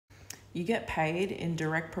You get paid in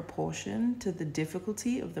direct proportion to the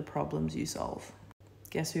difficulty of the problems you solve.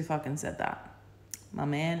 Guess who fucking said that? My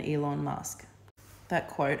man, Elon Musk. That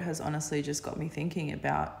quote has honestly just got me thinking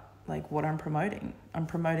about like what I'm promoting. I'm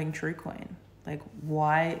promoting TrueCoin. Like,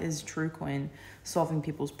 why is TrueCoin solving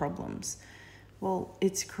people's problems? Well,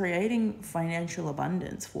 it's creating financial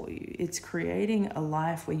abundance for you. It's creating a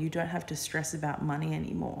life where you don't have to stress about money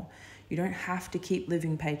anymore. You don't have to keep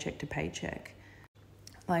living paycheck to paycheck.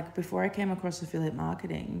 Like, before I came across affiliate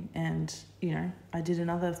marketing, and I did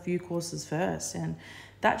another few courses first, and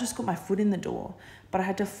that just got my foot in the door. But I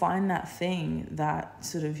had to find that thing that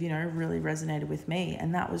sort of really resonated with me,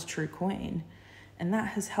 and that was TrueCoin. And that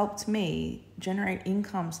has helped me generate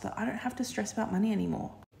income so that I don't have to stress about money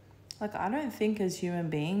anymore. Like, I don't think as human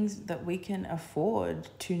beings that we can afford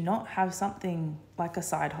to not have something like a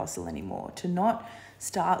side hustle anymore, to not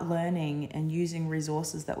start learning and using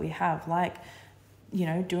resources that we have, like,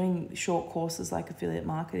 doing short courses like affiliate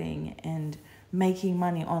marketing and making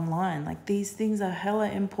money online. Like, these things are hella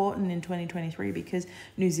important in 2023 because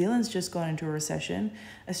New Zealand's just gone into a recession.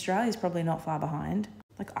 Australia's probably not far behind.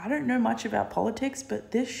 Like, I don't know much about politics,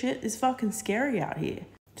 but this shit is fucking scary out here.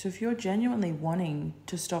 So if you're genuinely wanting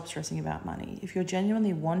to stop stressing about money, if you're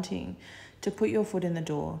genuinely wanting to put your foot in the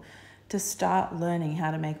door, to start learning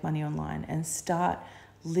how to make money online and start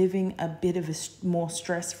living a bit of a more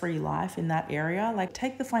stress-free life in that area, like,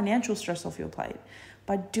 take the financial stress off your plate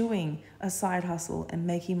by doing a side hustle and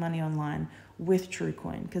making money online with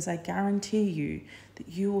TrueCoin, because I guarantee you that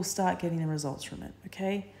you will start getting the results from it,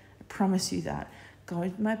 okay? I promise you that. Go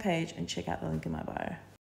to my page and check out the link in my bio.